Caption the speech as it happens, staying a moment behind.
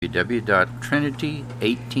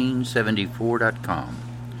www.trinity1874.com.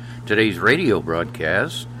 Today's radio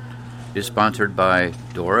broadcast is sponsored by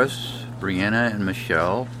Doris, Brianna, and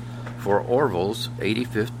Michelle for Orville's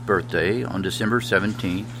 85th birthday on December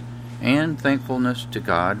 17th, and thankfulness to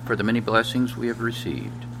God for the many blessings we have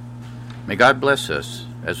received. May God bless us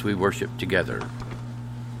as we worship together.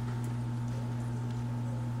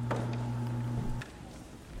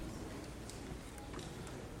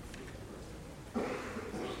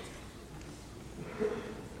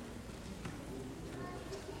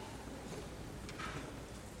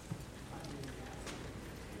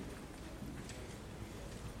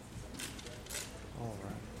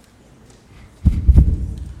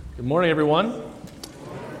 Good morning, everyone.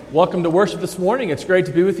 Welcome to worship this morning. It's great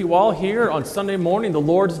to be with you all here on Sunday morning, the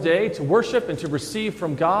Lord's Day, to worship and to receive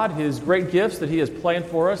from God His great gifts that He has planned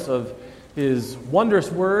for us of His wondrous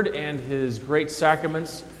Word and His great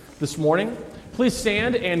sacraments this morning. Please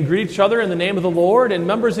stand and greet each other in the name of the Lord. And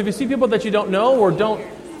members, if you see people that you don't know or don't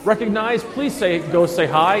recognize, please go say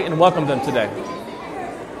hi and welcome them today.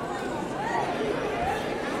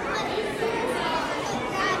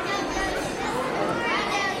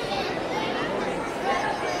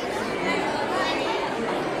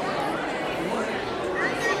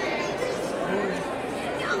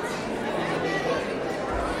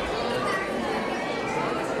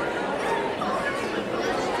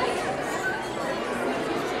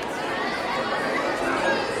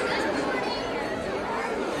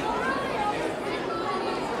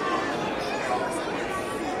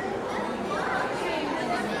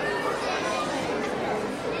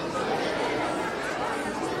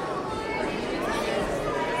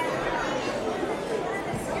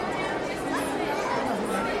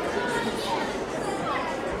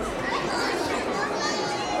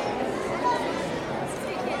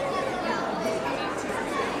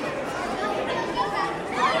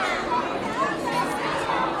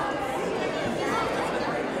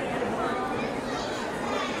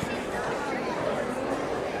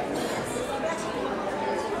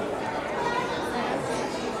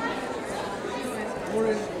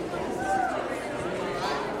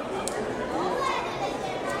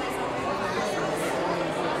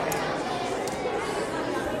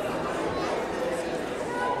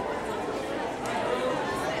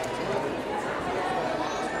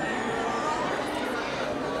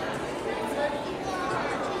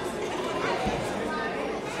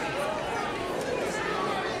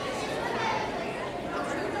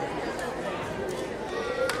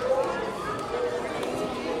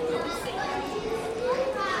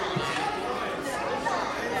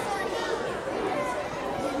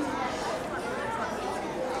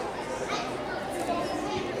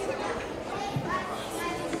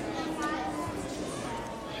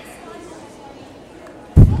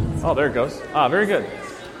 Oh, there it goes. Very good.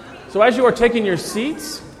 So as you are taking your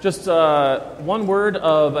seats, just one word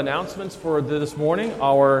of announcements for this morning.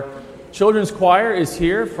 Our children's choir is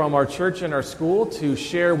here from our church and our school to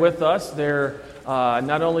share with us their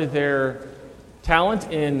not only their talent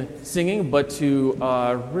in singing, but to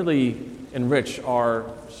really enrich our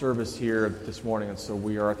service here this morning. And so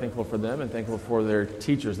we are thankful for them and thankful for their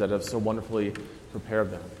teachers that have so wonderfully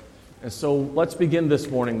prepared them. And so let's begin this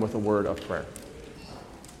morning with a word of prayer.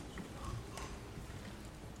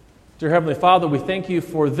 Dear Heavenly Father, we thank you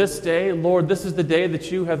for this day. Lord, this is the day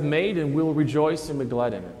that you have made, and we will rejoice and be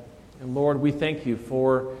glad in it. And Lord, we thank you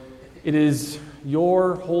for it is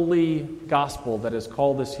your holy gospel that has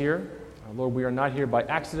called us here. Lord, we are not here by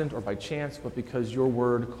accident or by chance, but because your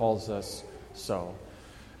word calls us so.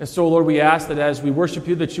 And so, Lord, we ask that as we worship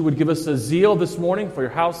you, that you would give us a zeal this morning for your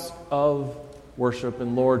house of worship.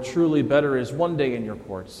 And Lord, truly better is one day in your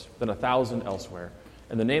courts than 1,000 elsewhere.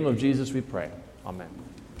 In the name of Jesus we pray. Amen.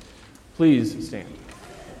 Please stand.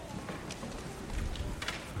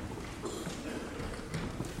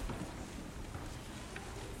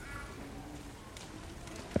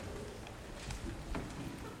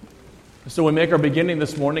 So we make our beginning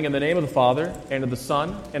this morning in the name of the Father, and of the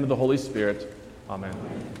Son, and of the Holy Spirit. Amen.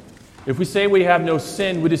 If we say we have no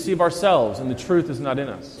sin, we deceive ourselves, and the truth is not in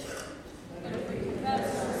us.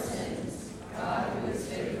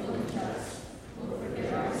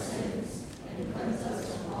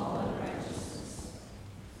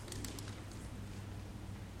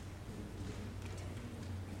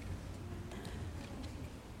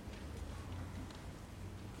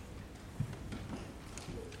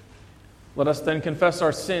 Let us then confess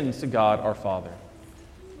our sins to God our Father.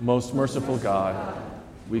 Most merciful God,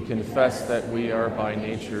 we confess that we are by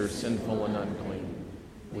nature sinful and unclean.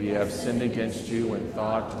 We have sinned against you in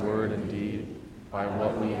thought, word, and deed, by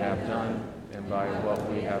what we have done and by what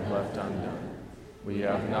we have left undone. We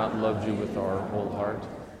have not loved you with our whole heart.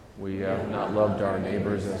 We have not loved our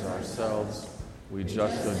neighbors as ourselves. We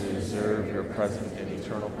justly deserve your present and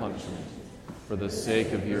eternal punishment. For the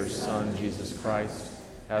sake of your Son, Jesus Christ,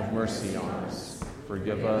 have mercy on us.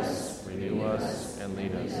 Forgive us, renew us, and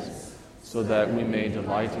lead us, so that we may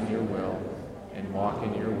delight in your will and walk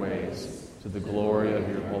in your ways, to the glory of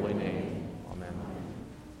your holy name. Amen.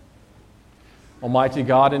 Almighty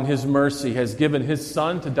God, in his mercy, has given his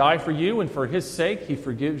Son to die for you, and for his sake he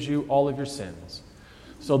forgives you all of your sins.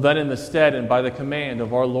 So then, in the stead and by the command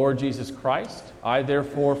of our Lord Jesus Christ, I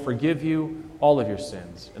therefore forgive you all of your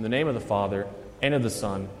sins. In the name of the Father, and of the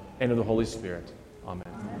Son, and of the Holy Spirit. Amen.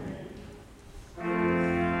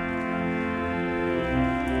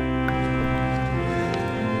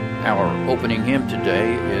 Our opening hymn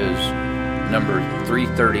today is number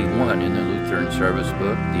 331 in the Lutheran service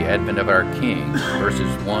book, The Advent of Our King,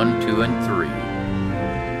 verses 1, 2, and 3.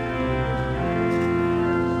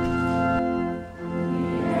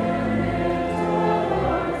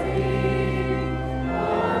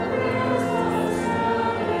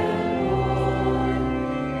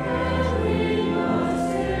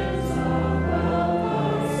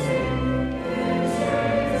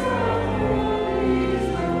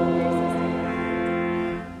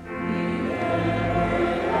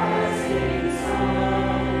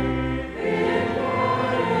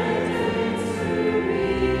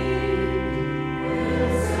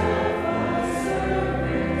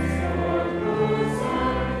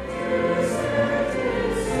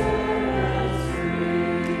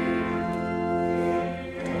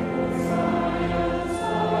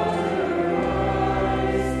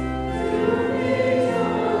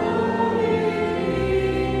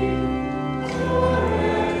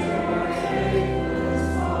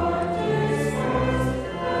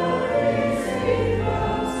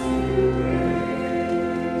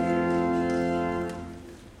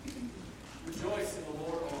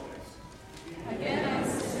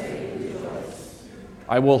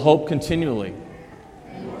 I will hope continually.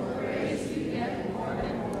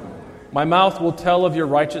 My mouth will tell of your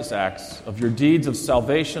righteous acts, of your deeds of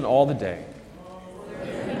salvation all the day.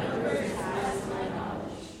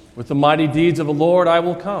 With the mighty deeds of the Lord I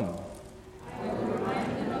will come.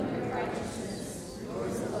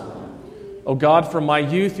 O God, from my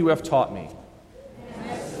youth you have taught me.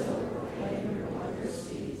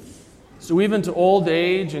 So even to old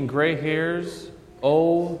age and gray hairs,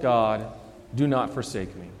 O God, do not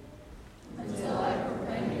forsake me. Until I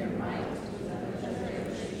proclaim your might to the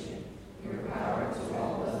generation, your power to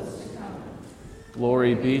all those to come.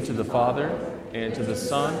 Glory be to the Father, and to the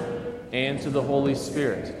Son, and to the Holy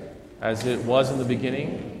Spirit, as it was in the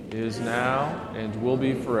beginning, is now, and will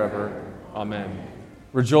be forever. Amen.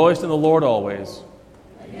 Rejoice in the Lord always.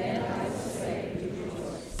 Again I will say,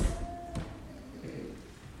 rejoice.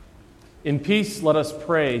 In peace let us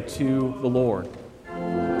pray to the Lord.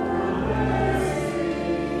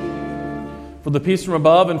 For the peace from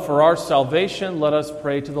above and for our salvation, let us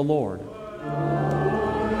pray to the Lord.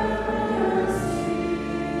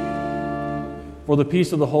 For the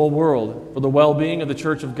peace of the whole world, for the well-being of the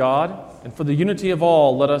Church of God, and for the unity of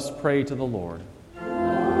all, let us pray to the Lord.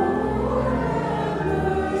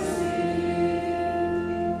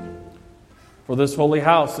 For this holy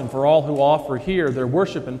house and for all who offer here their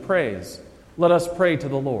worship and praise, let us pray to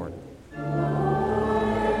the Lord.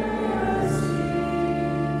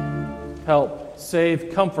 Help,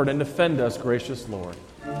 save, comfort, and defend us, gracious Lord.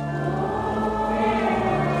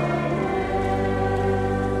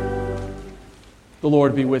 The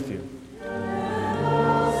Lord be with you.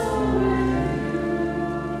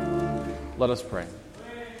 Let us pray.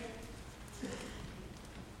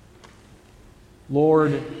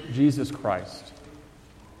 Lord Jesus Christ,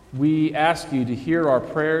 we ask you to hear our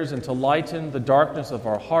prayers and to lighten the darkness of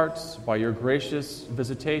our hearts by your gracious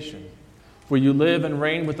visitation. For you live and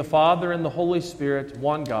reign with the Father and the Holy Spirit,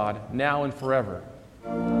 one God, now and forever.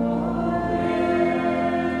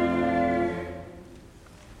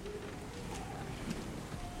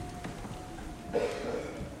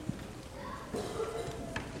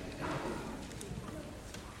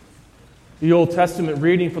 The Old Testament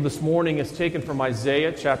reading for this morning is taken from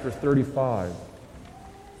Isaiah chapter 35.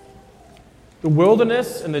 The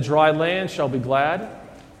wilderness and the dry land shall be glad.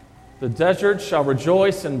 The desert shall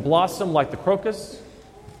rejoice and blossom like the crocus.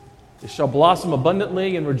 It shall blossom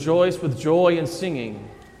abundantly and rejoice with joy and singing.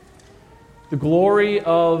 The glory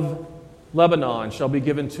of Lebanon shall be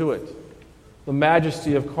given to it, the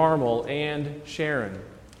majesty of Carmel and Sharon.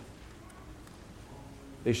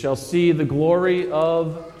 They shall see the glory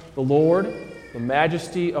of the Lord, the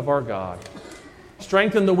majesty of our God.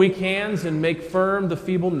 Strengthen the weak hands and make firm the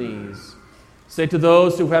feeble knees. Say to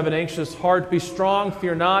those who have an anxious heart, be strong,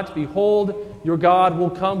 fear not. Behold, your God will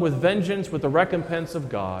come with vengeance, with the recompense of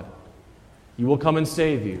God. He will come and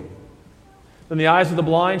save you. Then the eyes of the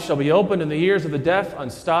blind shall be opened, and the ears of the deaf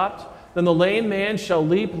unstopped. Then the lame man shall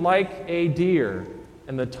leap like a deer,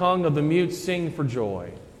 and the tongue of the mute sing for joy.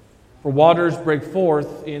 For waters break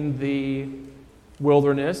forth in the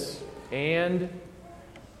wilderness, and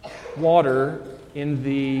water in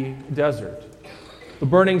the desert. The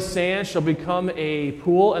burning sand shall become a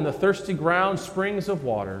pool, and the thirsty ground springs of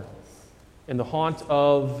water. In the haunt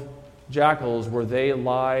of jackals where they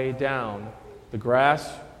lie down, the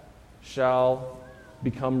grass shall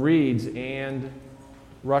become reeds and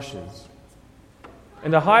rushes.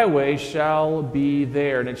 And a highway shall be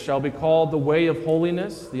there, and it shall be called the way of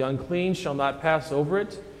holiness. The unclean shall not pass over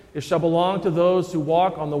it. It shall belong to those who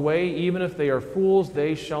walk on the way. Even if they are fools,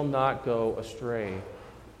 they shall not go astray.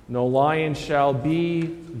 No lion shall be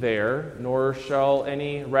there, nor shall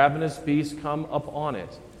any ravenous beast come up on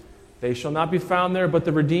it. They shall not be found there, but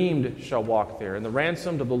the redeemed shall walk there. And the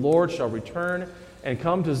ransomed of the Lord shall return and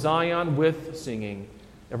come to Zion with singing.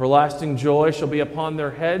 Everlasting joy shall be upon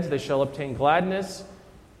their heads. They shall obtain gladness,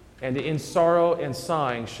 and in sorrow and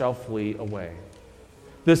sighing shall flee away.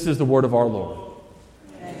 This is the word of our Lord.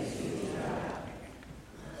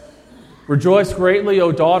 Rejoice greatly,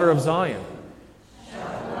 O daughter of Zion.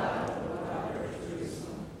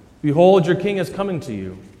 Behold, your king is coming to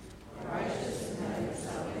you.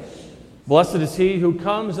 Blessed is he who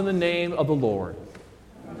comes in the name of the Lord.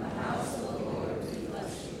 From the house of the Lord we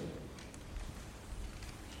bless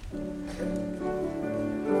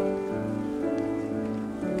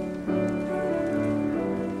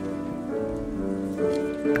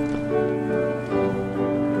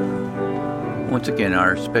you. Once again,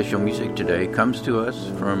 our special music today comes to us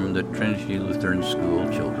from the Trinity Lutheran School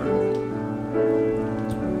children.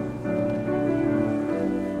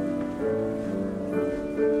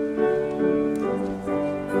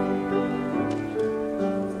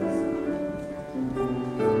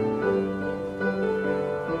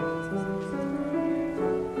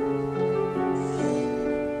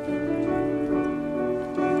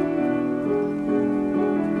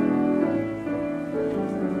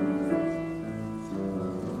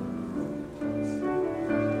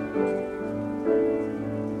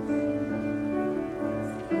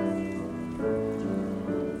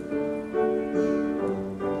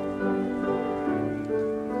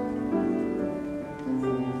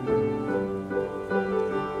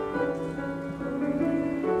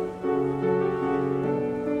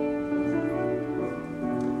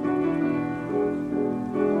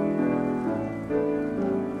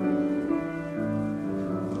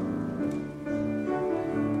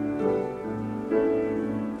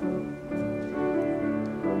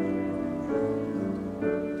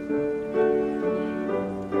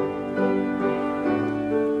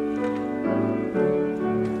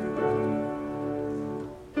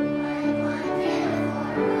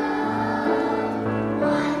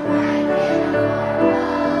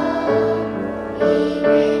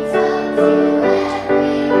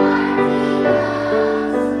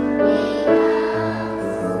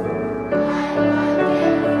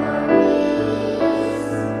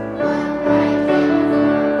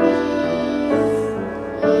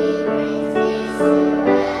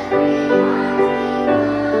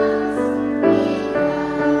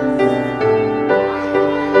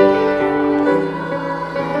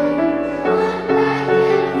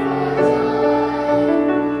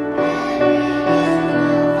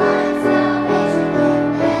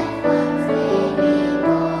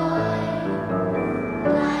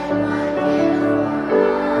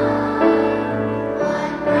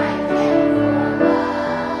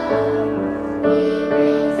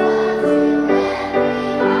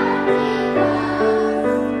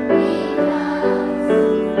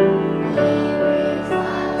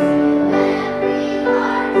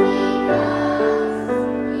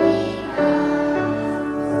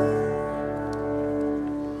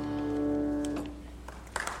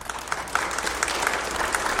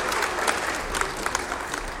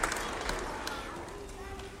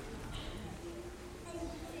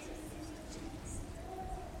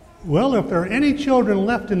 Well, if there are any children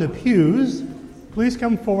left in the pews, please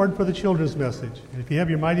come forward for the children's message. And if you have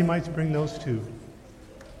your Mighty Mites, bring those too.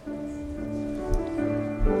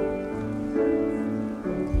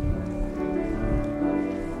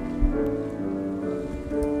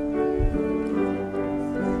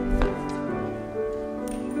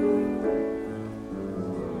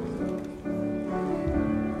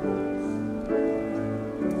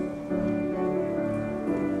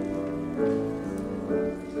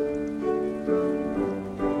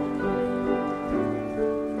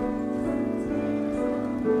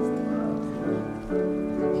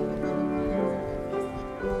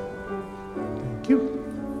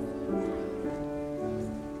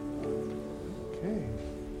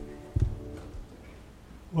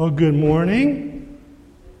 Well, good morning.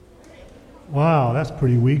 Wow, that's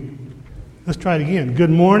pretty weak. Let's try it again. Good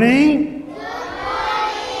morning. Good morning.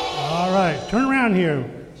 All right, turn around here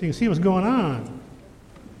so you can see what's going on.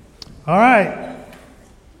 All right.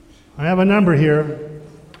 I have a number here.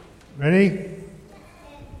 Ready?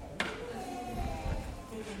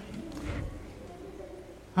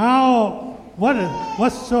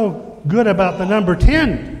 What's so good about the number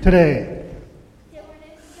 10 today?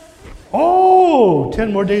 Oh,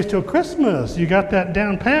 10 more days till Christmas. You got that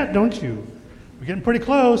down pat, don't you? We're getting pretty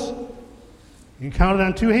close. You can count it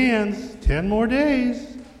on two hands. 10 more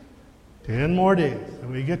days. 10 more days.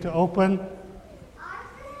 And we get to open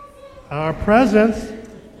our presents.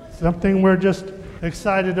 Something we're just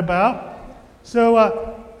excited about.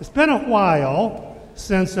 So it's been a while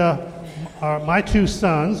since my two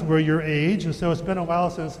sons were your age, and so it's been a while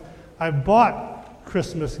since I've bought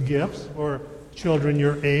Christmas gifts for children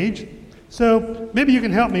your age. So maybe you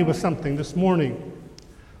can help me with something this morning.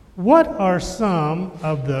 What are some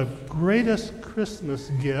of the greatest Christmas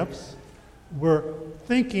gifts we're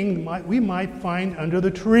thinking we might find under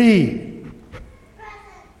the tree?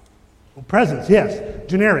 Presents, yes.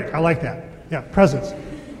 Generic, I like that. Yeah, presents.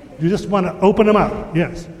 You just want to open them up,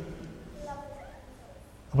 yes.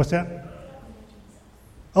 What's that?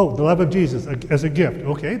 Oh, the love of Jesus as a gift.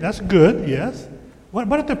 Okay, that's good, yes. What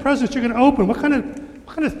are the presents you're going to open? What kind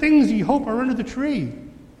of things do you hope are under the tree?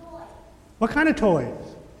 Toys. What kind of toys?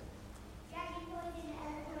 Dragon toys and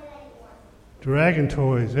every toy you want. Dragon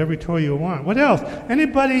toys, every toy you want. What else?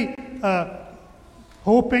 Anybody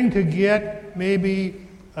hoping to get maybe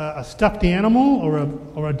a stuffed animal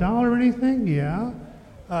or a doll or anything? Yeah.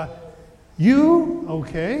 You?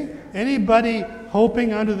 Okay. Anybody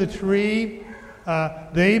hoping under the tree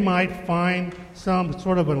they might find some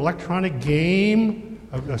sort of an electronic game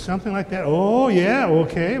or something like that? Oh, yeah,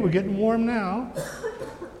 okay. We're getting warm now.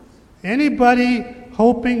 Anybody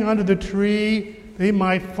hoping under the tree they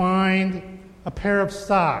might find a pair of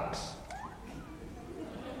socks?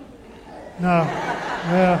 No.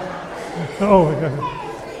 Yeah. Oh,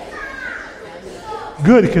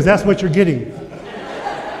 good, because that's what you're getting.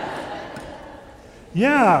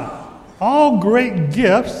 Yeah. All great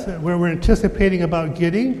gifts that we're anticipating about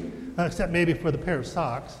getting, except maybe for the pair of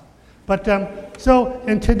socks. But so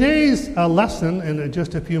in today's lesson, in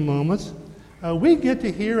just a few moments, we get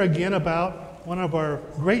to hear again about one of our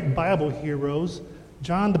great Bible heroes,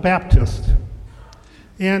 John the Baptist.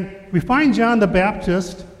 And we find John the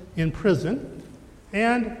Baptist in prison,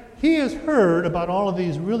 and he has heard about all of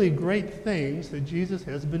these really great things that Jesus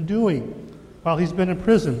has been doing while he's been in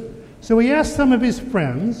prison. So he asked some of his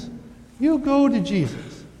friends, you go to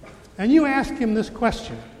Jesus and you ask him this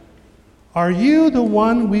question: are you the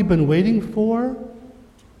one we've been waiting for,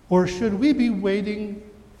 or should we be waiting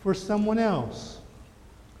for someone else?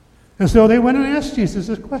 And so they went and asked Jesus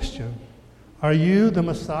this question: are you the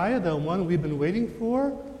Messiah, the one we've been waiting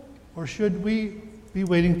for, or should we be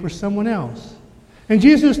waiting for someone else? And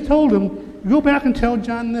Jesus told him, go back and tell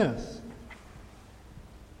John this: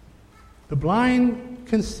 the blind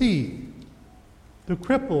can see, the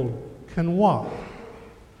crippled can walk.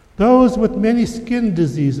 Those with many skin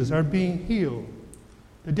diseases are being healed.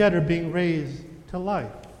 The dead are being raised to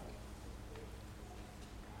life.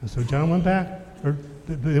 And so John went back, or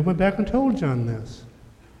they went back and told John this.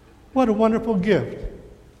 What a wonderful gift,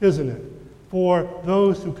 isn't it? For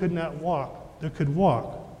those who could not walk, that could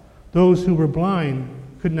walk. Those who were blind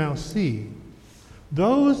could now see.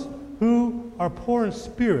 Those who are poor in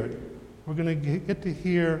spirit, we're going to get to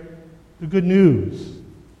hear the good news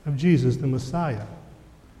of Jesus, the Messiah.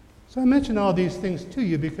 So I mention all these things to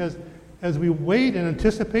you because as we wait and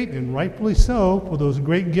anticipate, and rightfully so, for those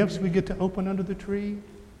great gifts we get to open under the tree,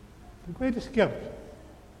 the greatest gift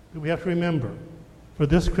that we have to remember for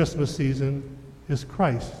this Christmas season is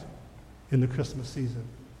Christ in the Christmas season.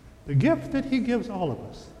 The gift that he gives all of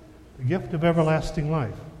us, the gift of everlasting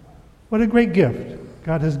life. What a great gift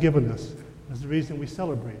God has given us. That's the reason we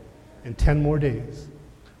celebrate in 10 more days.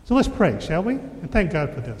 So let's pray, shall we? And thank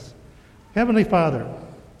God for this. Heavenly Father,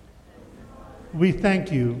 we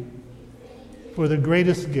thank you for the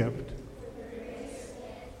greatest gift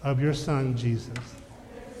of your Son, Jesus.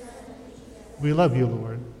 We love you,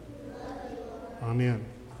 Lord. Amen.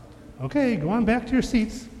 Okay, go on back to your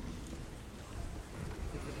seats.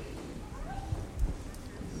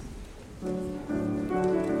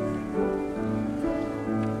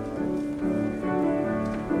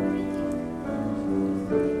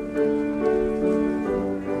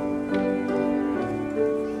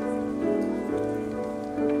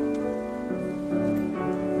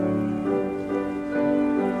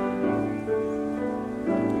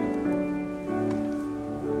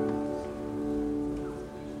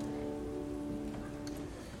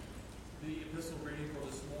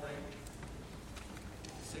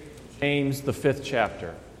 James, the 5th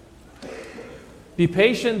chapter. Be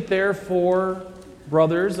patient, therefore,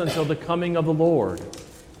 brothers, until the coming of the Lord.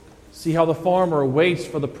 See how the farmer waits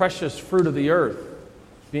for the precious fruit of the earth,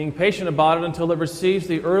 being patient about it until it receives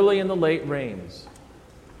the early and the late rains.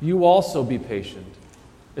 You also be patient.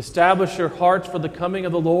 Establish your hearts, for the coming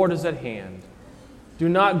of the Lord is at hand. Do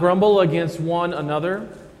not grumble against one another,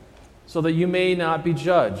 so that you may not be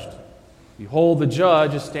judged. Behold, the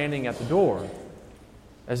judge is standing at the door.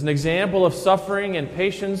 As an example of suffering and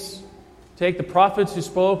patience, take the prophets who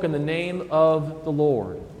spoke in the name of the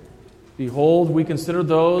Lord. Behold, we consider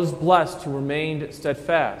those blessed who remained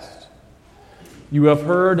steadfast. You have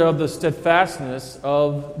heard of the steadfastness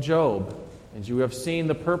of Job, and you have seen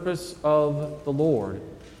the purpose of the Lord,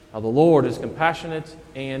 how the Lord is compassionate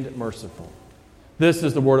and merciful. This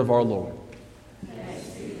is the word of our Lord.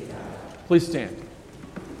 Please stand.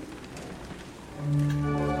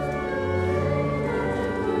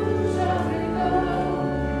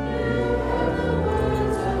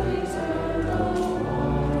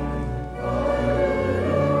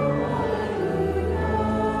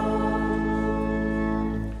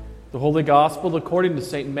 The Holy Gospel according to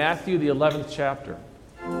St. Matthew, the 11th chapter.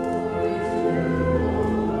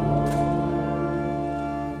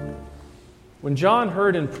 When John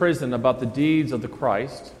heard in prison about the deeds of the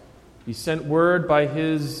Christ, he sent word by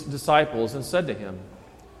his disciples and said to him,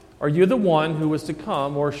 "Are you the one who is to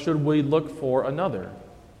come, or should we look for another?"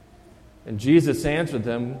 And Jesus answered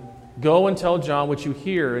them, "Go and tell John what you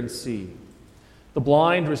hear and see. The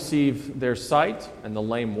blind receive their sight, and the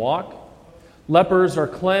lame walk. Lepers are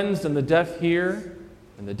cleansed, and the deaf hear,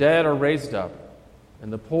 and the dead are raised up,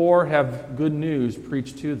 and the poor have good news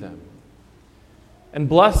preached to them. And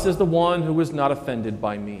blessed is the one who is not offended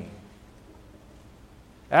by me."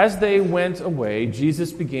 As they went away,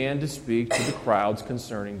 Jesus began to speak to the crowds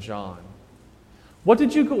concerning John. "What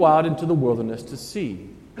did you go out into the wilderness to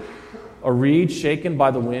see? A reed shaken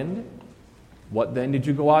by the wind? What then did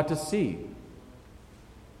you go out to see?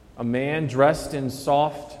 A man dressed in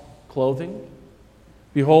soft clothing?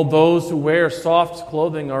 Behold, those who wear soft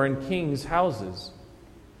clothing are in kings' houses.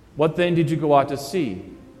 What then did you go out to see?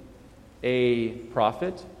 A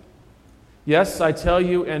prophet? Yes, I tell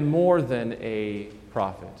you, and more than a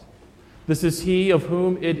prophet. This is he of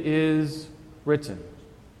whom it is written,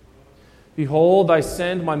 'Behold, I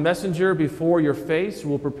send my messenger before your face, who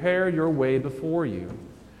will prepare your way before you.'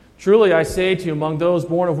 Truly I say to you, among those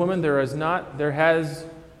born of women there has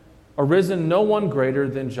arisen no one greater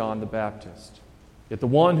than John the Baptist. Yet the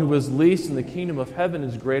one who was least in the kingdom of heaven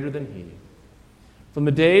is greater than he. From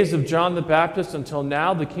the days of John the Baptist until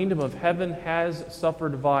now, the kingdom of heaven has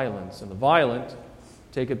suffered violence, and the violent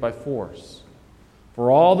take it by force. For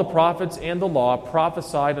all the prophets and the law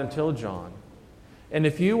prophesied until John. And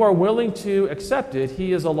if you are willing to accept it,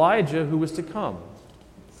 he is Elijah who is to come.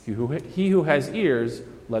 He who has ears,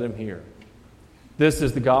 let him hear." This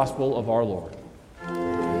is the gospel of our Lord.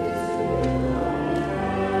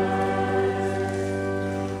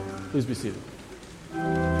 Please be seated.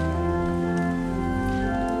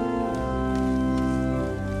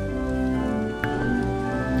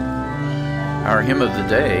 Our hymn of the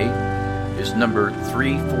day is number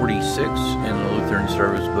 346 in the Lutheran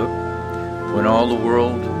Service Book, "When All the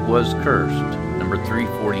World Was Cursed," number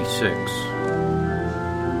 346.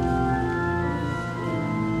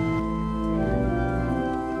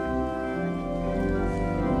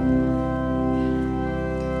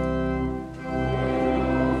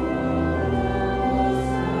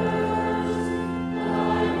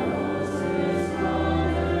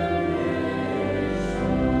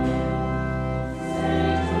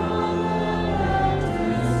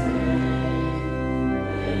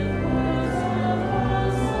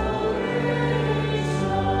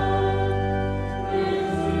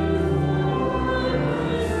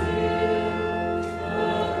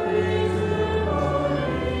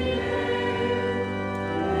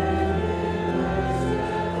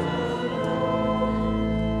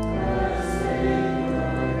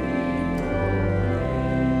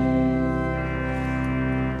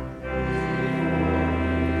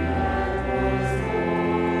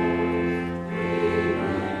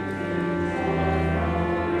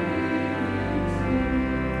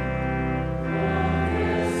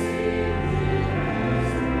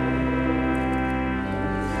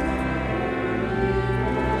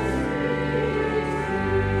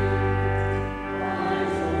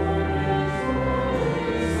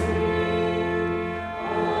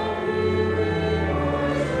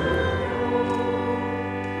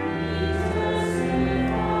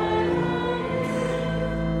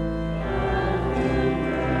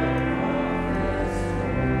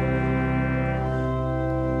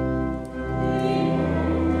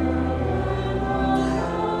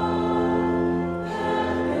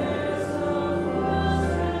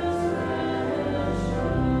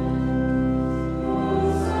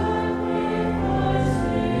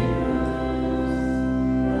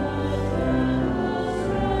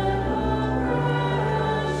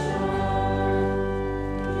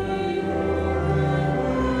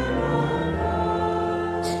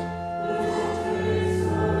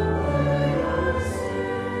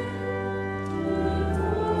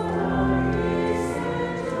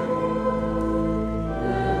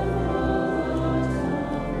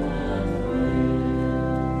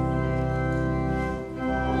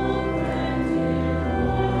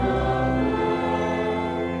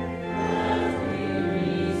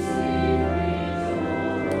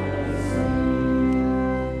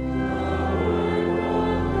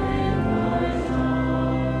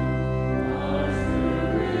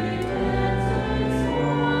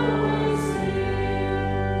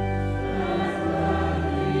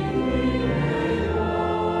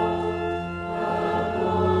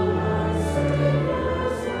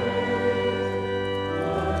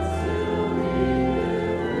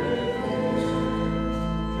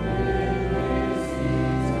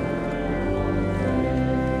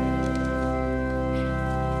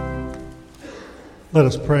 Let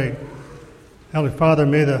us pray. Heavenly Father,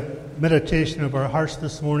 may the meditation of our hearts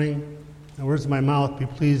this morning and the words of my mouth be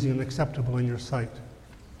pleasing and acceptable in your sight.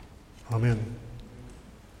 Amen.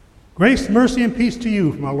 Grace, mercy, and peace to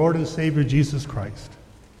you from our Lord and Savior Jesus Christ.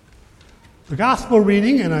 The gospel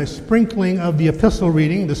reading and a sprinkling of the epistle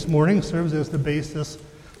reading this morning serves as the basis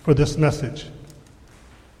for this message.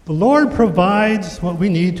 The Lord provides what we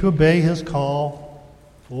need to obey his call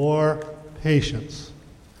for patience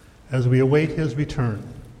as we await his return.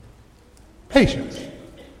 Patience.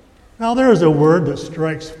 Now, there is a word that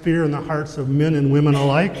strikes fear in the hearts of men and women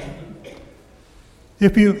alike.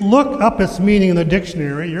 If you look up its meaning in the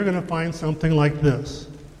dictionary, you're going to find something like this: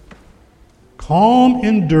 calm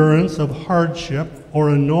endurance of hardship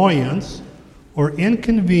or annoyance or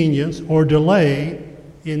inconvenience or delay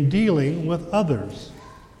in dealing with others.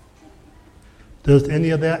 Does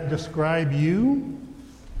any of that describe you?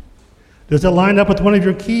 Does it line up with one of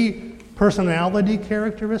your key personality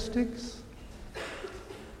characteristics?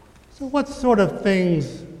 So what sort of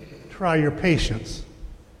things try your patience?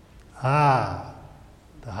 The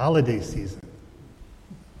holiday season.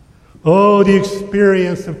 Oh, the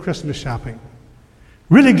experience of Christmas shopping.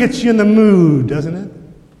 Really gets you in the mood, doesn't it?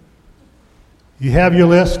 You have your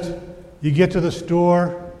list, you get to the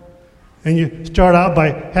store, and you start out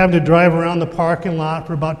by having to drive around the parking lot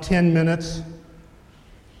for about 10 minutes.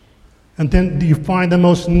 And then you find the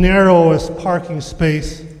most narrowest parking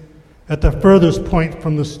space at the furthest point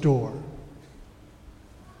from the store.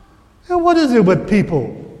 And what is it with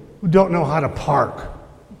people who don't know how to park?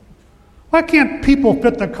 Why can't people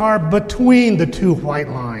fit the car between the two white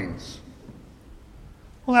lines?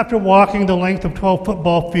 Well, after walking the length of 12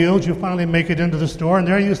 football fields, you finally make it into the store, and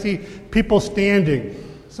there you see people standing,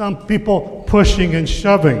 some people pushing and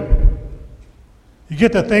shoving. You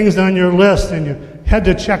get the things on your list and you head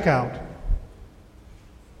to checkout,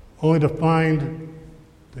 only to find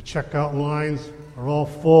the checkout lines are all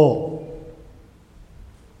full.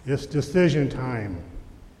 It's decision time.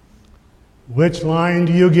 Which line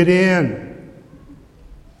do you get in?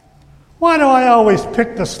 Why do I always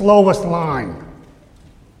pick the slowest line?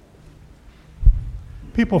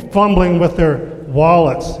 People fumbling with their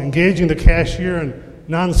wallets, engaging the cashier in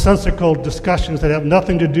nonsensical discussions that have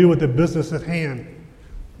nothing to do with the business at hand.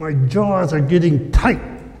 My jaws are getting tight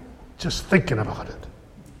just thinking about it.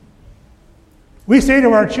 We say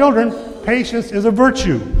to our children, patience is a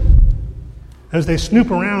virtue, as they snoop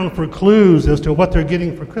around for clues as to what they're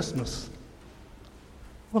getting for Christmas.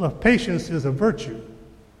 Well, if patience is a virtue,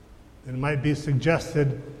 then it might be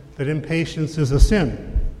suggested that impatience is a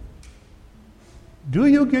sin. Do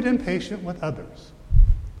you get impatient with others?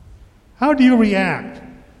 How do you react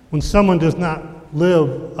when someone does not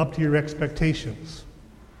live up to your expectations?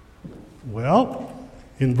 Well,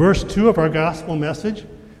 in verse 2 of our gospel message,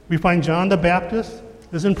 we find John the Baptist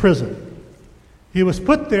is in prison. He was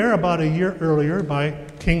put there about a year earlier by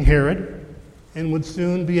King Herod and would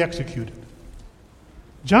soon be executed.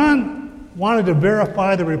 John wanted to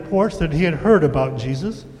verify the reports that he had heard about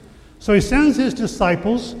Jesus, so he sends his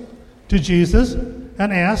disciples to Jesus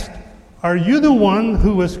and asks, "Are you the one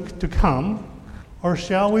who is to come, or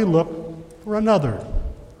shall we look for another?"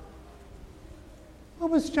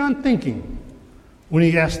 What was John thinking when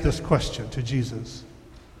he asked this question to Jesus?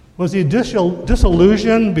 Was he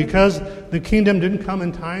disillusioned because the kingdom didn't come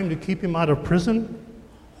in time to keep him out of prison?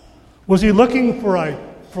 Was he looking for a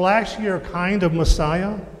flashier kind of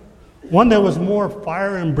Messiah? One that was more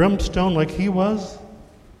fire and brimstone like he was?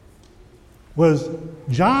 Was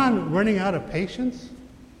John running out of patience?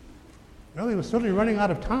 Well, he was certainly running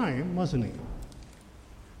out of time, wasn't he?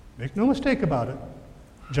 Make no mistake about it.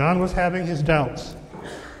 John was having his doubts.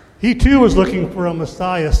 He too was looking for a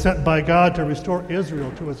Messiah sent by God to restore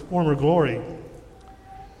Israel to its former glory.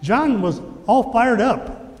 John was all fired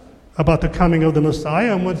up about the coming of the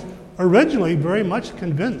Messiah and was originally very much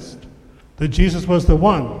convinced that Jesus was the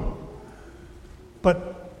one.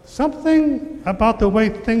 But something about the way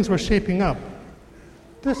things were shaping up,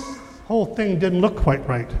 this whole thing didn't look quite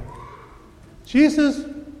right. Jesus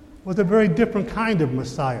was a very different kind of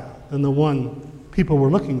Messiah than the one people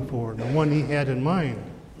were looking for, the one he had in mind.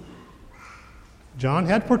 John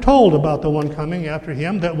had foretold about the one coming after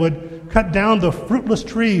him that would cut down the fruitless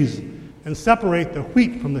trees and separate the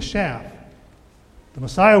wheat from the chaff. The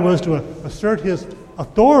Messiah was to assert his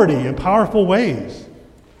authority in powerful ways,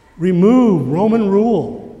 remove Roman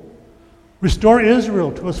rule, restore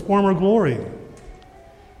Israel to its former glory.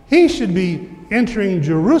 He should be entering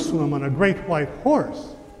Jerusalem on a great white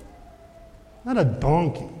horse, not a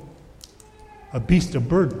donkey, a beast of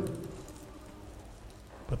burden.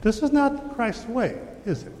 But this is not Christ's way,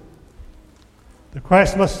 is it? The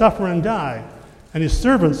Christ must suffer and die and his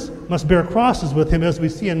servants must bear crosses with him, as we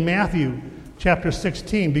see in Matthew chapter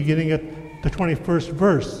 16, beginning at the 21st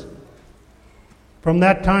verse. From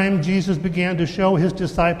that time, Jesus began to show his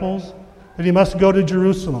disciples that he must go to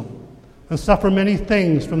Jerusalem and suffer many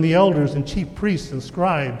things from the elders and chief priests and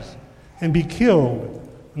scribes, and be killed,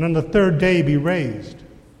 and on the third day be raised.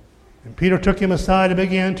 And Peter took him aside and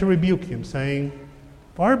began to rebuke him, saying,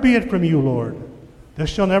 "Far be it from you, Lord, this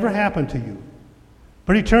shall never happen to you."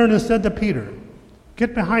 But he turned and said to Peter,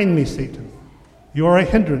 "Get behind me, Satan. You are a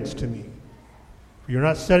hindrance to me, for you're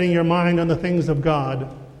not setting your mind on the things of God,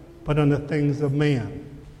 but on the things of man."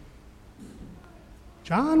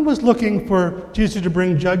 John was looking for Jesus to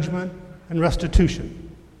bring judgment and restitution,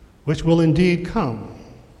 which will indeed come.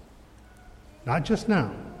 Not just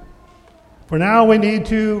now. For now we need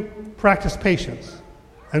to practice patience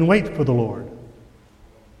and wait for the Lord.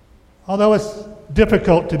 Although it's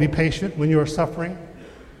difficult to be patient when you are suffering,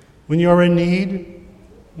 when you are in need,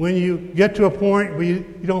 when you get to a point where you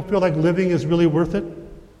don't feel like living is really worth it,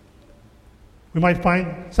 we might find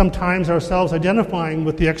sometimes ourselves identifying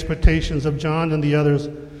with the expectations of John and the others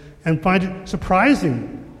and find it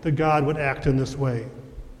surprising that God would act in this way.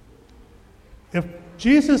 If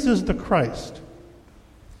Jesus is the Christ,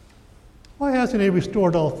 why hasn't he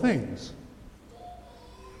restored all things?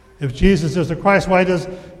 If Jesus is the Christ, why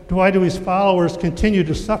do his followers continue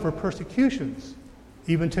to suffer persecutions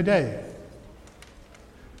even today?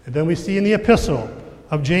 And then we see in the epistle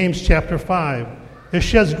of James chapter 5, it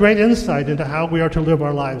sheds great insight into how we are to live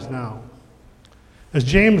our lives now. As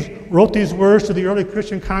James wrote these words to the early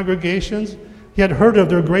Christian congregations, he had heard of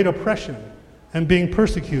their great oppression and being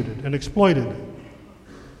persecuted and exploited.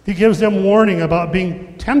 He gives them warning about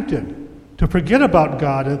being tempted to forget about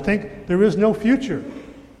God and think there is no future,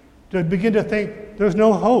 to begin to think there's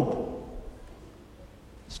no hope.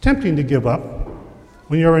 It's tempting to give up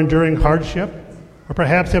when you're enduring hardship, or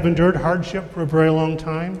perhaps have endured hardship for a very long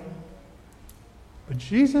time. But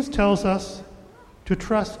Jesus tells us to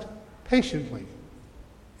trust patiently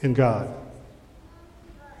in God.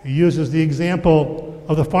 He uses the example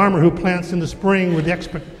of the farmer who plants in the spring with the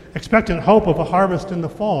expectant hope of a harvest in the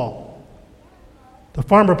fall. The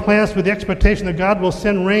farmer plants with the expectation that God will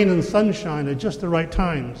send rain and sunshine at just the right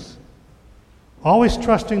times, always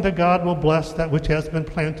trusting that God will bless that which has been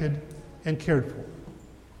planted and cared for.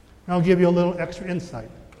 And I'll give you a little extra insight.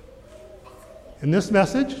 In this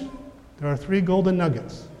message, there are 3 golden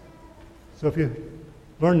nuggets. So if you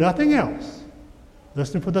learn nothing else,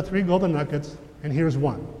 listen for the 3 golden nuggets, and here's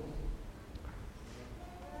one.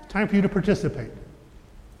 Time for you to participate.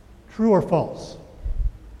 True or false?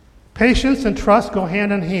 Patience and trust go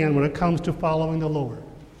hand in hand when it comes to following the Lord.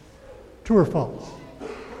 True or false?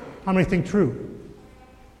 How many think true?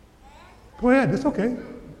 Go ahead, it's okay.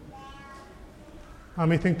 How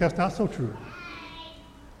many think that's not so true?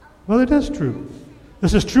 Well, it is true.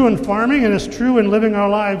 This is true in farming, and it's true in living our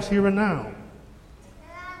lives here and now.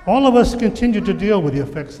 All of us continue to deal with the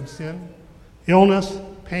effects of sin: illness,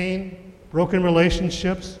 pain, broken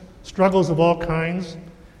relationships, struggles of all kinds,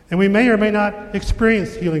 and we may or may not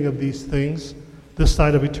experience healing of these things this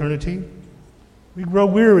side of eternity. We grow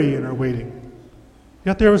weary in our waiting.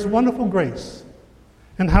 Yet there is wonderful grace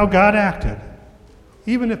in how God acted,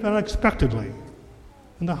 even if unexpectedly,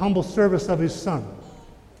 in the humble service of his Son.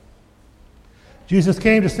 Jesus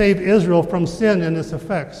came to save Israel from sin and its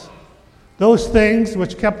effects, those things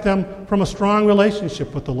which kept them from a strong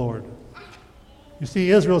relationship with the Lord. You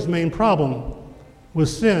see, Israel's main problem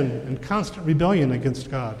was sin and constant rebellion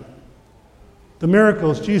against God. The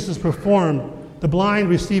miracles Jesus performed, the blind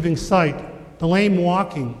receiving sight, the lame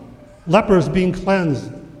walking, lepers being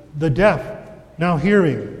cleansed, the deaf now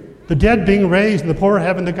hearing, the dead being raised, and the poor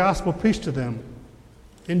having the gospel preached to them,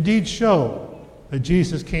 indeed show that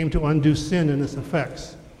Jesus came to undo sin and its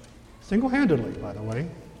effects, single-handedly, by the way.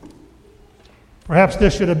 Perhaps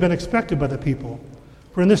this should have been expected by the people,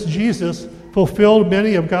 for in this Jesus fulfilled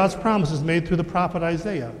many of God's promises made through the prophet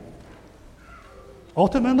Isaiah.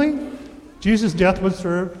 Ultimately, Jesus' death would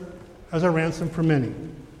serve as a ransom for many.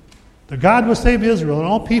 That God would save Israel and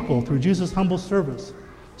all people through Jesus' humble service.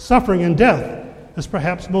 Suffering and death is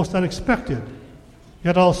perhaps most unexpected,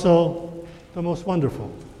 yet also the most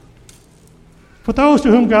wonderful. For those to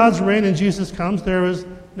whom God's reign in Jesus comes, there is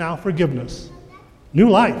now forgiveness, new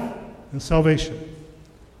life, and salvation.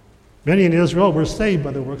 Many in Israel were saved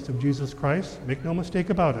by the works of Jesus Christ. Make no mistake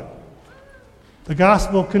about it. The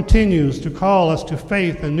gospel continues to call us to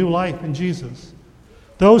faith and new life in Jesus.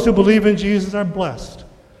 Those who believe in Jesus are blessed,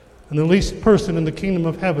 and the least person in the kingdom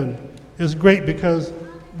of heaven is great because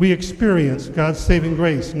we experience God's saving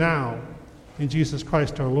grace now in Jesus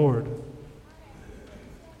Christ our Lord.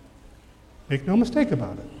 Make no mistake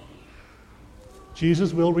about it.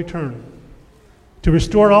 Jesus will return to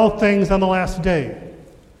restore all things on the last day.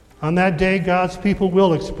 On that day, God's people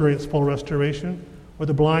will experience full restoration, where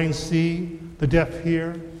the blind see, the deaf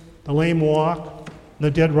hear, the lame walk, and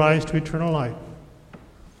the dead rise to eternal life.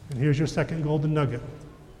 And here's your second golden nugget.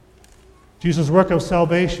 Jesus' work of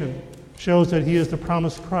salvation shows that he is the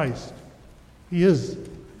promised Christ. He is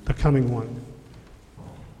the coming one.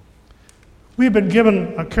 We've been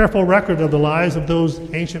given a careful record of the lives of those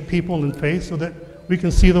ancient people in faith so that we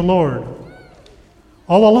can see the Lord.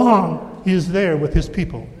 All along, he is there with his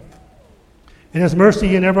people. In his mercy,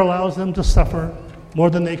 he never allows them to suffer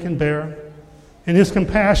more than they can bear. In his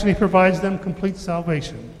compassion, he provides them complete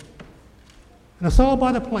salvation. And it's all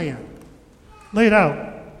by the plan laid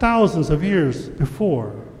out thousands of years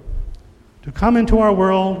before to come into our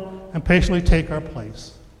world and patiently take our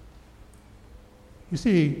place. You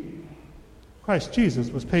see, Christ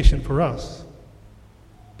Jesus was patient for us,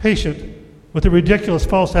 patient with the ridiculous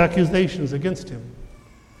false accusations against him,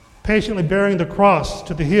 patiently bearing the cross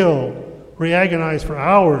to the hill where he agonized for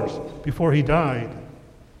hours before he died.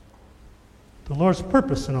 The Lord's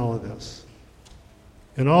purpose in all of this,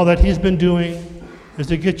 and all that he's been doing, is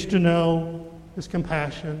to get you to know his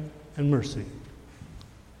compassion and mercy.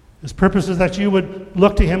 His purpose is that you would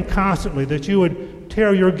look to him constantly, that you would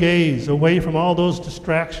tear your gaze away from all those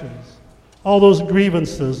distractions, all those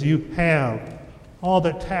grievances you have, all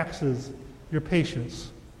that taxes your patience,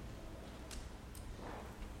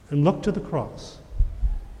 and look to the cross,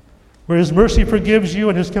 where his mercy forgives you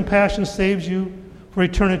and his compassion saves you for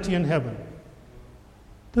eternity in heaven.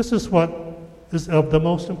 This is what is of the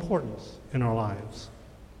most importance in our lives.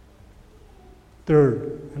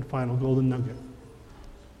 Third and final golden nugget.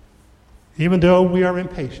 Even though we are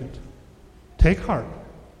impatient, take heart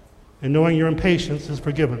in knowing your impatience is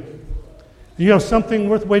forgiven. You have something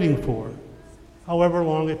worth waiting for, however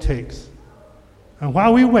long it takes. And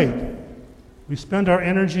while we wait, we spend our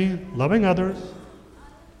energy loving others,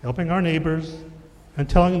 helping our neighbors, and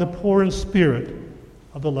telling the poor in spirit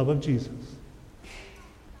of the love of Jesus.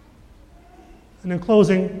 And in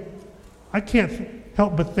closing, I can't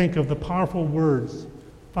help but think of the powerful words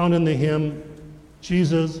found in the hymn,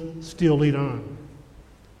 Jesus, Still Lead On.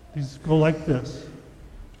 These go like this.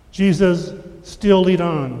 Jesus, still lead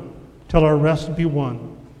on, till our rest be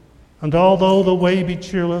won. And although the way be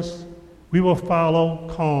cheerless, we will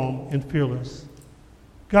follow calm and fearless.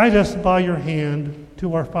 Guide us by your hand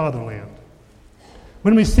to our fatherland.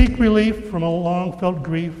 When we seek relief from a long-felt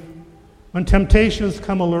grief, when temptations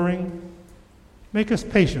come alluring, make us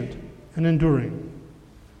patient and enduring.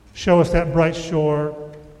 Show us that bright shore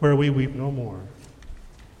where we weep no more.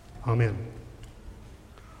 Amen.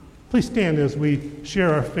 Please stand as we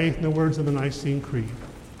share our faith in the words of the Nicene Creed.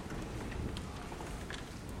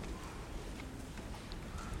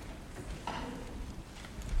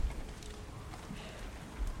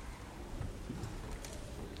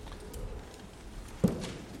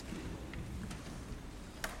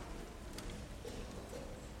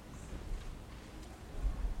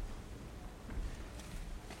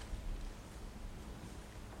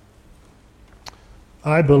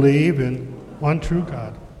 I believe in one true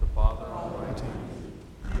God, The Father, Almighty,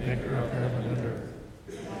 maker of heaven and earth.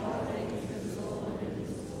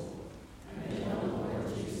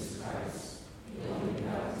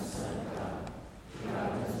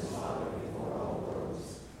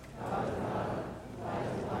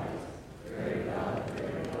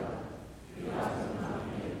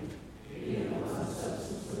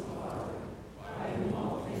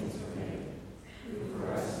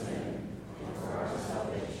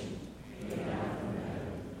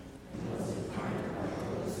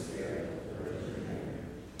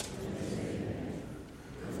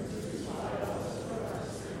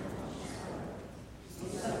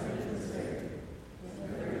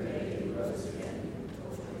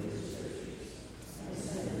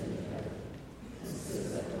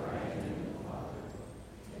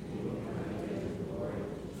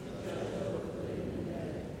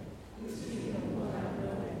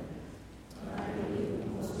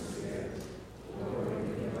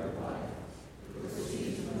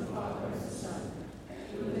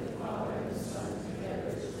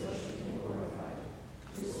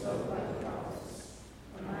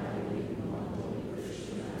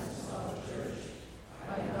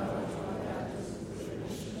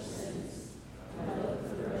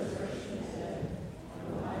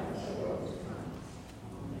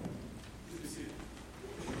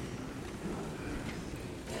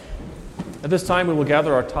 At this time, we will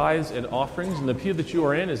gather our tithes and offerings, and the pew that you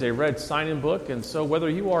are in is a red sign-in book, and so whether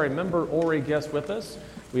you are a member or a guest with us,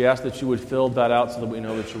 We ask that you would fill that out so that we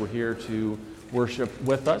know that you were here to worship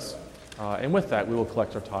with us. And with that, we will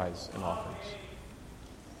collect our tithes and offerings.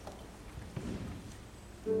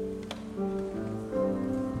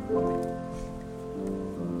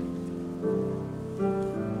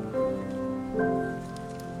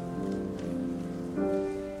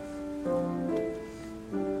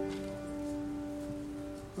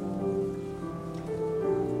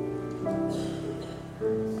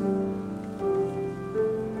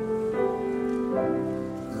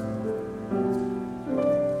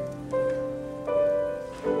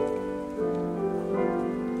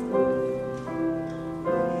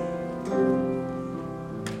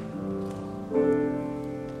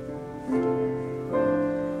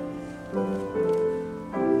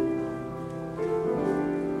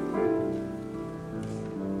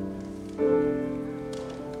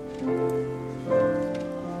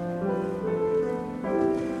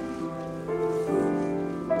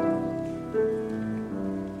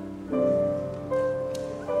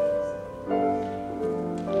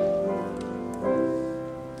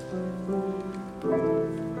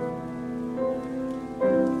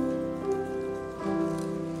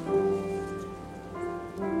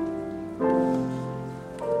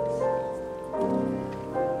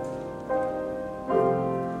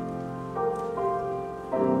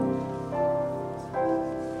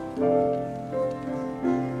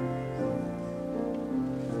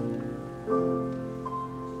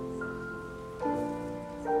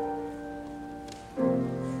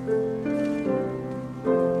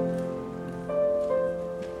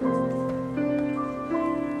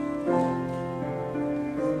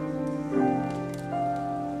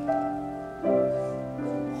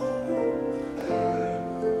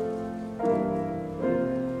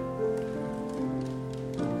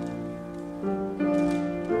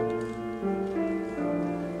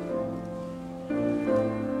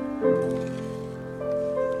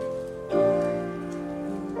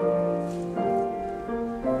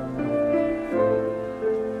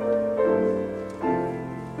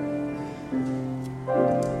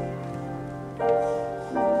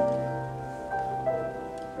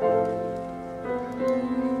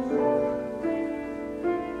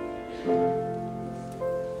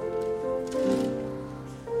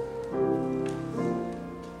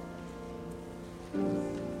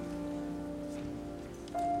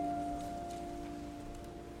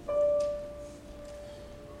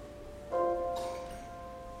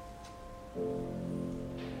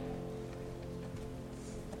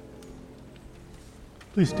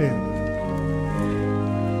 Please stand.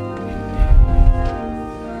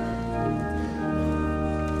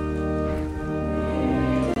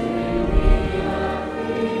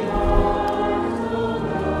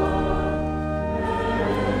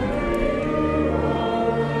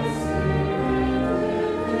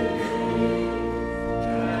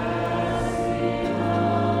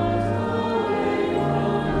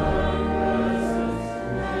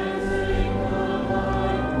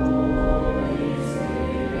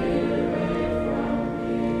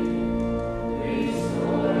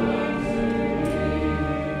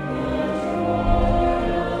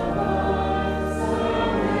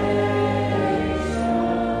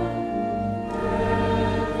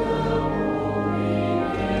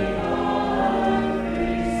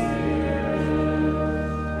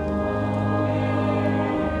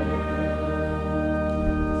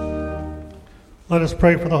 Let us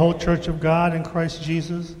pray for the whole Church of God in Christ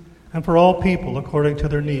Jesus and for all people according to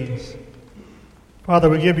their needs. Father,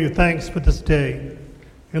 we give you thanks for this day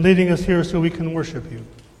and leading us here so we can worship you.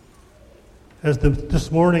 As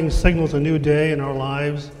this morning signals a new day in our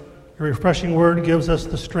lives, your refreshing word gives us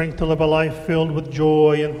the strength to live a life filled with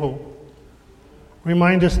joy and hope.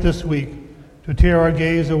 Remind us this week to tear our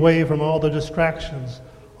gaze away from all the distractions,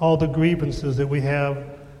 all the grievances that we have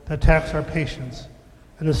that tax our patience,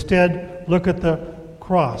 and instead look at the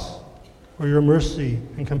cross where your mercy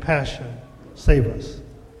and compassion save us.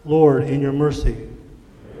 Lord, in your mercy.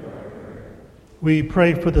 We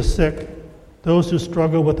pray for the sick, those who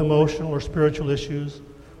struggle with emotional or spiritual issues,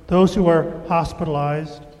 those who are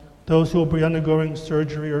hospitalized, those who will be undergoing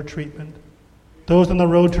surgery or treatment, those on the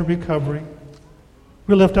road to recovery.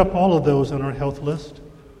 We lift up all of those on our health list: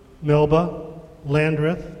 Melba,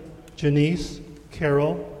 Landreth, Janice,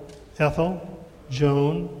 Carol, Ethel,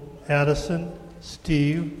 Joan, Addison,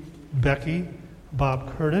 Steve, Becky,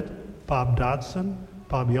 Bob Curtit, Bob Dodson,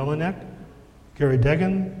 Bob Jelinek, Gary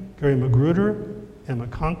Degan, Gary Magruder, Emma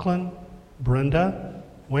Conklin, Brenda,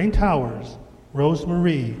 Wayne Towers, Rose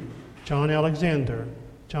Marie, John Alexander,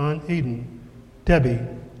 John Eden, Debbie,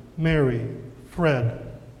 Mary,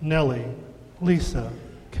 Fred, Nellie, Lisa,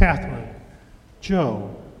 Catherine,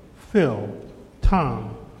 Joe, Phil,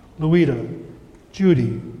 Tom, Louita,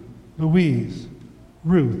 Judy, Louise,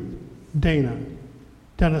 Ruth, Dana,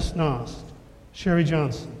 Dennis Nost, Sherry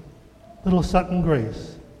Johnson, little Sutton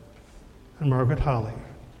Grace, and Margaret Holly.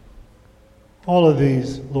 All of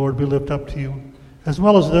these, Lord, we lift up to you, as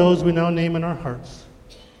well as those we now name in our hearts.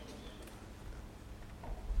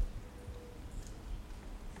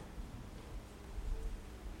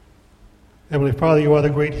 Heavenly Father, you are the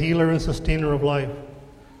great healer and sustainer of life.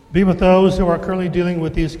 Be with those who are currently dealing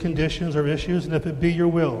with these conditions or issues, and if it be your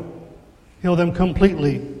will, heal them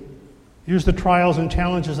completely. Use the trials and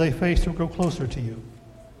challenges they face to grow closer to you.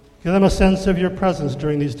 Give them a sense of your presence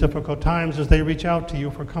during these difficult times as they reach out to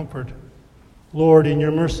you for comfort. Lord, in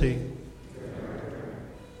your mercy,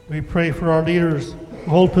 we pray for our leaders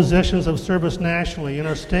who hold positions of service nationally, in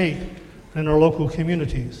our state, and in our local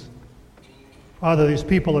communities. Father, these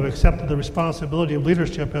people have accepted the responsibility of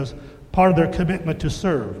leadership as part of their commitment to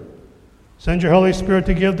serve. Send your Holy Spirit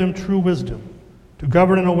to give them true wisdom, to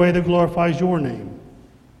govern in a way that glorifies your name.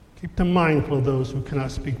 Keep them mindful of those who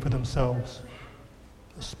cannot speak for themselves,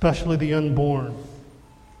 especially the unborn.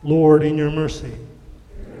 Lord, in your mercy.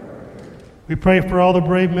 We pray for all the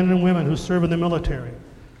brave men and women who serve in the military,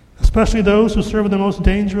 especially those who serve in the most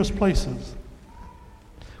dangerous places.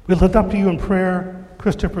 We lift up to you in prayer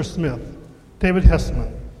Christopher Smith, David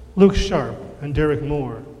Hessman, Luke Sharp, and Derek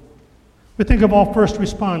Moore. We think of all first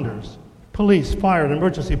responders, police, fire, and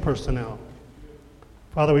emergency personnel.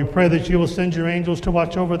 Father, we pray that you will send your angels to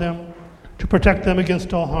watch over them, to protect them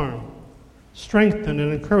against all harm. Strengthen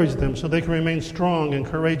and encourage them so they can remain strong and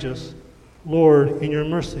courageous. Lord, in your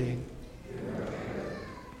mercy.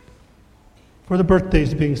 For the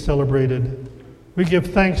birthdays being celebrated, we give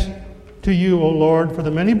thanks to you, O Lord, for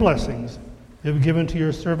the many blessings you have given to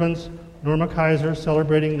your servants, Norma Kaiser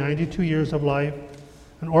celebrating 92 years of life,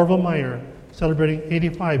 and Orville Meyer celebrating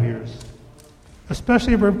 85 years,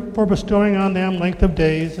 especially for bestowing on them length of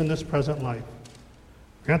days in this present life.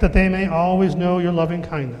 Grant that they may always know your loving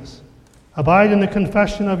kindness, abide in the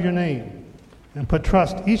confession of your name, and put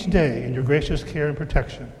trust each day in your gracious care and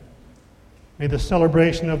protection. May the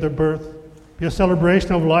celebration of their birth be a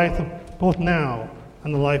celebration of life both now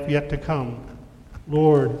and the life yet to come.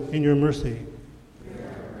 Lord, in your mercy.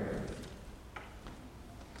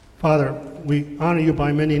 Father, we honor you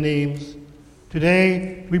by many names.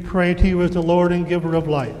 Today, we pray to you as the Lord and giver of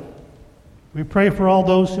life. We pray for all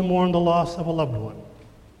those who mourn the loss of a loved one.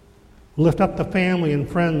 Lift up the family and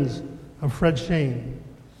friends of Fred Shane.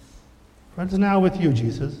 Fred is now with you,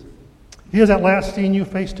 Jesus. He has at last seen you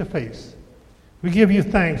face to face. We give you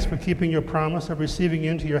thanks for keeping your promise of receiving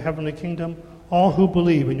into your heavenly kingdom all who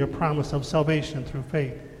believe in your promise of salvation through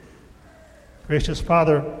faith. Gracious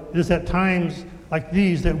Father, it is at times like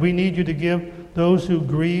these that we need you to give those who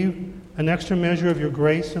grieve an extra measure of your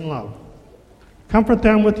grace and love. Comfort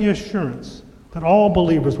them with the assurance that all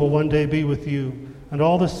believers will one day be with you and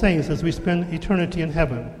all the saints as we spend eternity in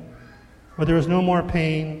heaven, where there is no more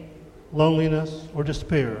pain, loneliness, or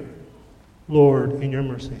despair. Lord, in your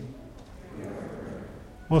mercy.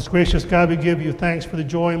 Most gracious God, we give you thanks for the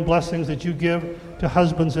joy and blessings that you give to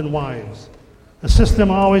husbands and wives. Assist them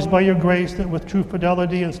always by your grace that with true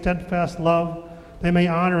fidelity and steadfast love they may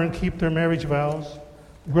honor and keep their marriage vows,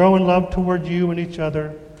 grow in love toward you and each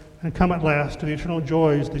other, and come at last to the eternal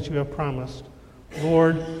joys that you have promised.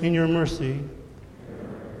 Lord, in your mercy.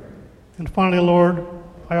 And finally, Lord,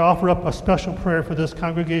 I offer up a special prayer for this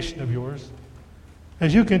congregation of yours.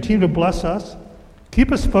 As you continue to bless us,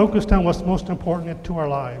 keep us focused on what's most important to our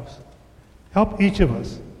lives. Help each of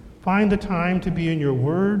us find the time to be in your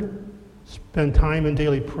word, spend time in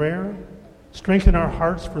daily prayer, strengthen our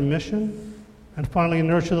hearts for mission, and finally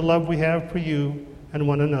nurture the love we have for you and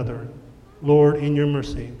one another. Lord, in your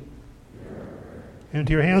mercy.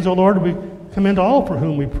 Into your hands, O Lord, we commend all for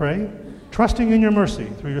whom we pray, trusting in your mercy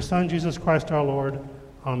through your Son, Jesus Christ our Lord.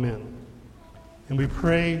 Amen. And we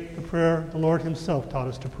pray the prayer the Lord himself taught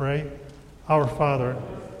us to pray. Our Father,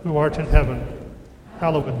 who art in heaven,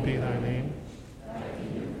 hallowed be thy name.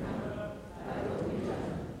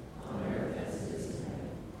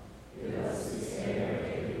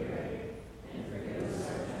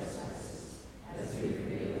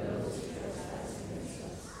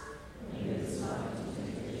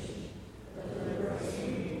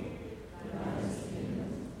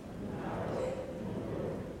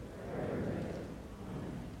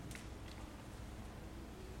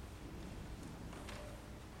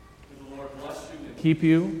 Keep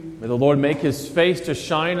you. May the Lord make his face to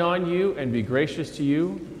shine on you and be gracious to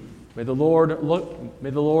you. May the Lord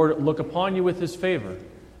look upon you with his favor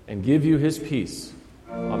and give you his peace.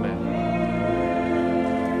 Amen.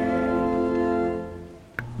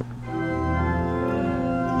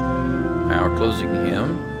 Our closing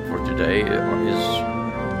hymn for today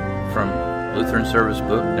is from Lutheran Service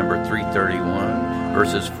Book, number 331,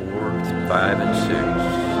 verses 4, 5, and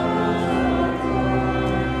 6.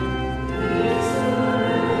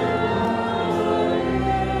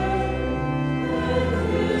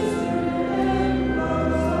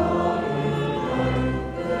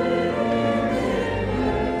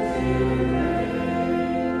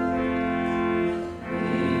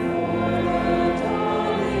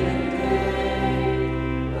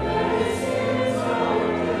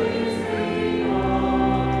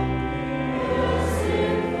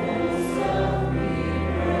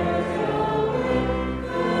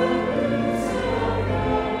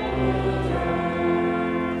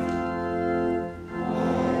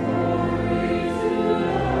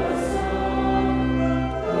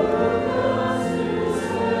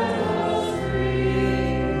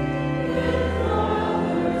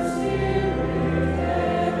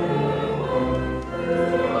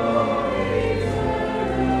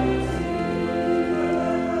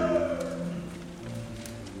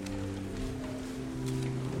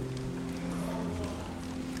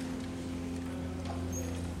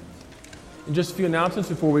 And just a few announcements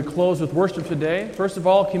before we close with worship today. First of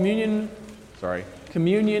all, communion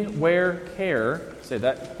wear care. Say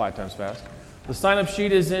that 5 times fast. The sign-up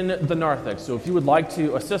sheet is in the narthex, so if you would like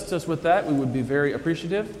to assist us with that, we would be very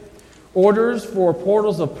appreciative. Orders for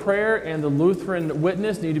portals of prayer and the Lutheran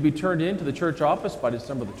witness need to be turned in to the church office by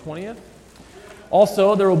December the 20th.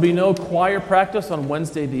 Also, there will be no choir practice on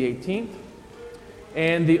Wednesday the 18th.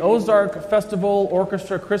 And the Ozark Festival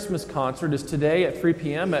Orchestra Christmas concert is today at 3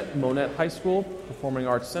 p.m. at Monette High School Performing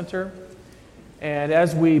Arts Center. And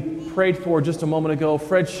as we prayed for just a moment ago,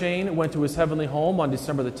 Fred Shane went to his heavenly home on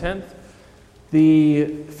December the 10th.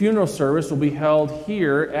 The funeral service will be held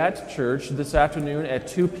here at church this afternoon at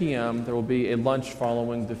 2 p.m. There will be a lunch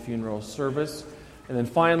following the funeral service. And then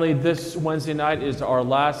finally, this Wednesday night is our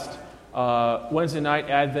last Wednesday night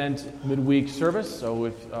Advent midweek service. So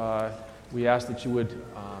if we ask that you would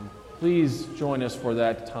please join us for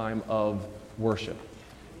that time of worship.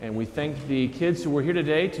 And we thank the kids who were here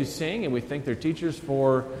today to sing, and we thank their teachers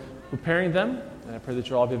for preparing them. And I pray that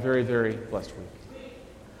you'll all have a very, very blessed week.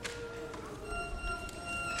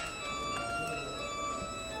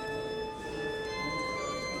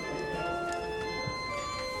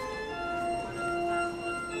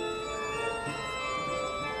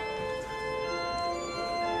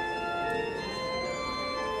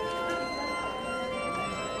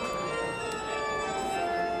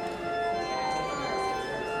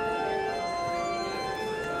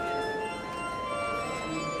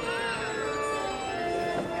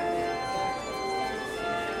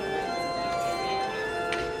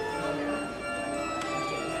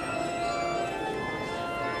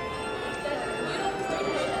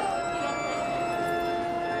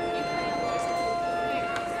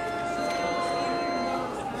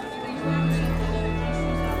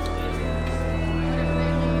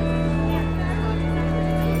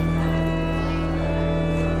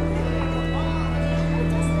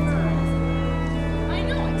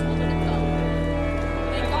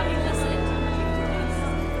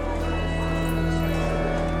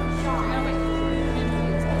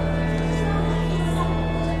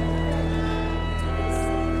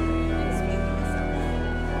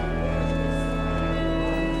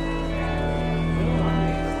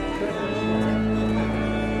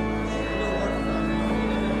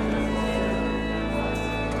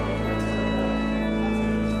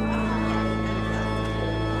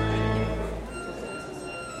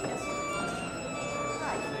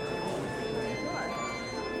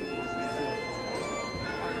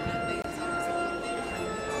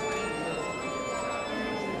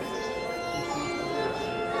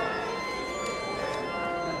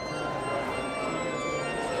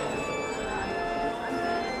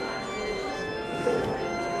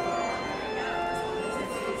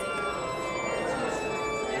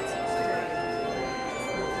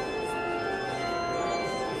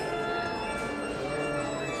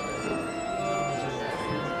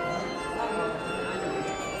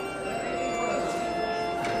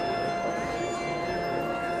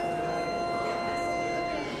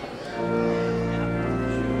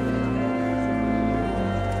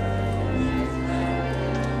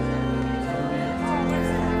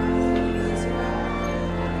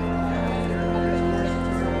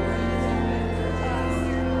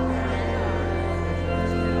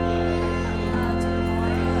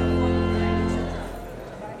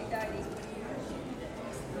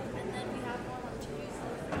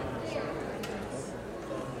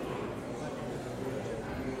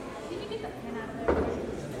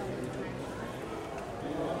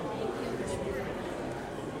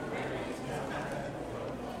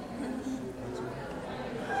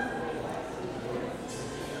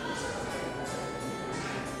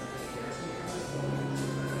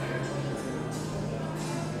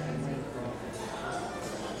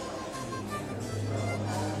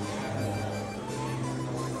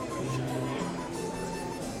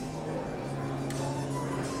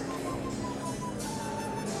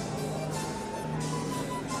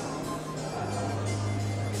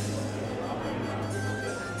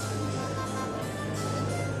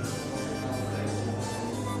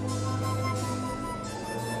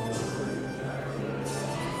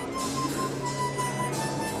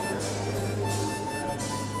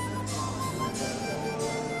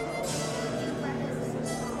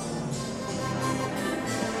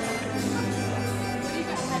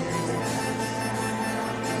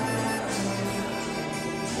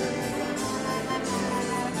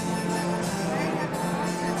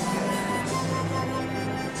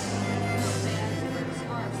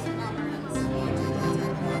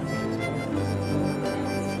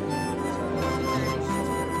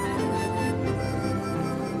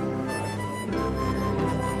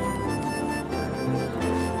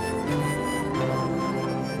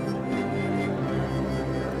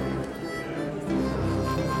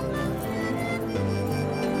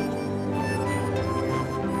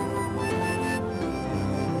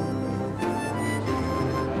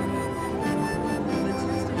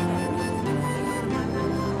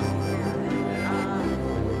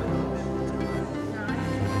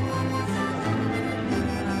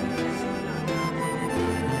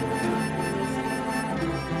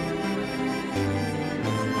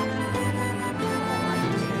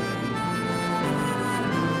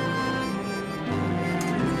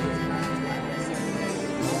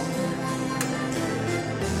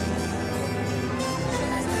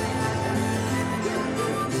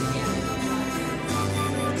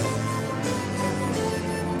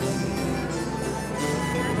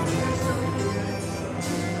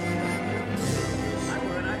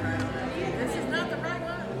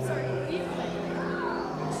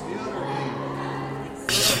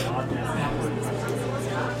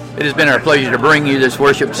 It has been our pleasure to bring you this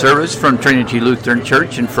worship service from Trinity Lutheran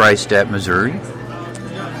Church in Freistatt, Missouri.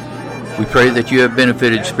 We pray that you have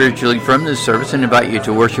benefited spiritually from this service and invite you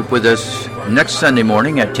to worship with us next Sunday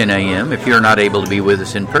morning at 10 a.m. If you're not able to be with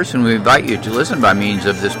us in person, we invite you to listen by means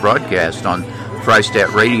of this broadcast on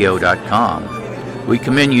FreistattRadio.com. We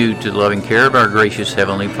commend you to the loving care of our gracious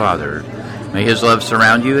Heavenly Father. May His love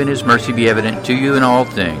surround you and His mercy be evident to you in all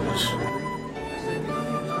things.